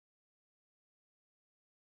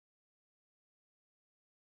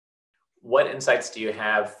What insights do you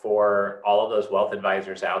have for all of those wealth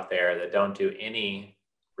advisors out there that don't do any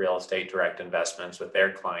real estate direct investments with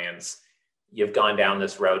their clients? You've gone down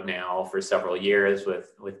this road now for several years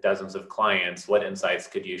with dozens of clients. What insights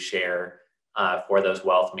could you share for those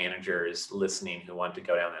wealth managers listening who want to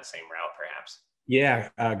go down that same route, perhaps? Yeah,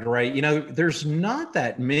 great. There's not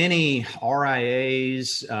that many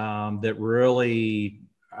RIAs that really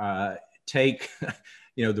take,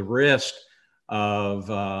 the risk of,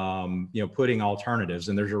 putting alternatives,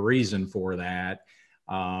 and there's a reason for that.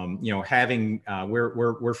 Having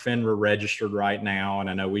we're FINRA registered right now, and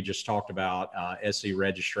I know we just talked about SE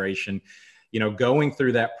registration. Going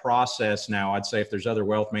through that process now, I'd say if there's other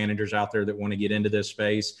wealth managers out there that want to get into this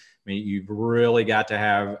space, I mean, you've really got to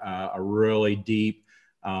have a really deep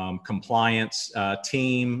compliance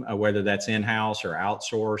team, whether that's in-house or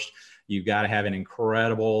outsourced. You've got to have an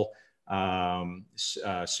incredible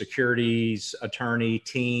securities attorney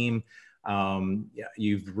team.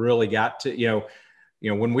 You've really got to,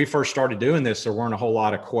 when we first started doing this, there weren't a whole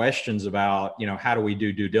lot of questions about, how do we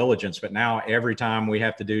do due diligence? But now every time we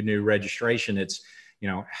have to do new registration, it's,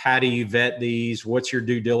 how do you vet these? What's your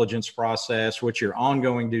due diligence process? What's your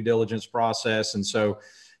ongoing due diligence process? And so,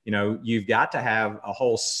 you've got to have a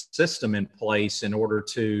whole system in place in order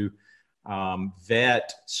to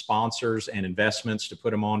vet sponsors and investments to put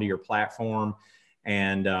them onto your platform.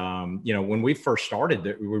 And, when we first started,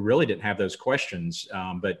 we really didn't have those questions.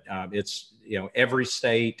 But it's, every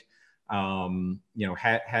state,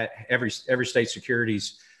 every state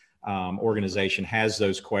securities organization has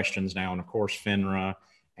those questions now. And of course, FINRA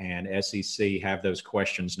and SEC have those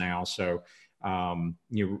questions now. So,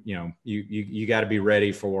 you got to be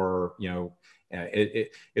ready for,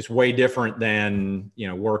 it's way different than,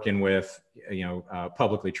 working with,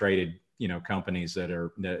 publicly traded, companies that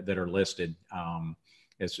are listed.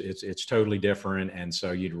 It's totally different. And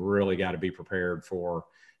so you'd really got to be prepared for,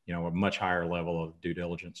 a much higher level of due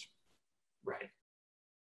diligence. Right.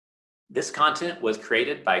 This content was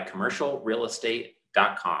created by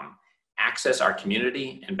commercialrealestate.com. Access our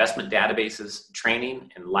community, investment databases,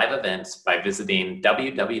 training, and live events by visiting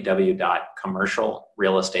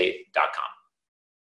www.commercialrealestate.com.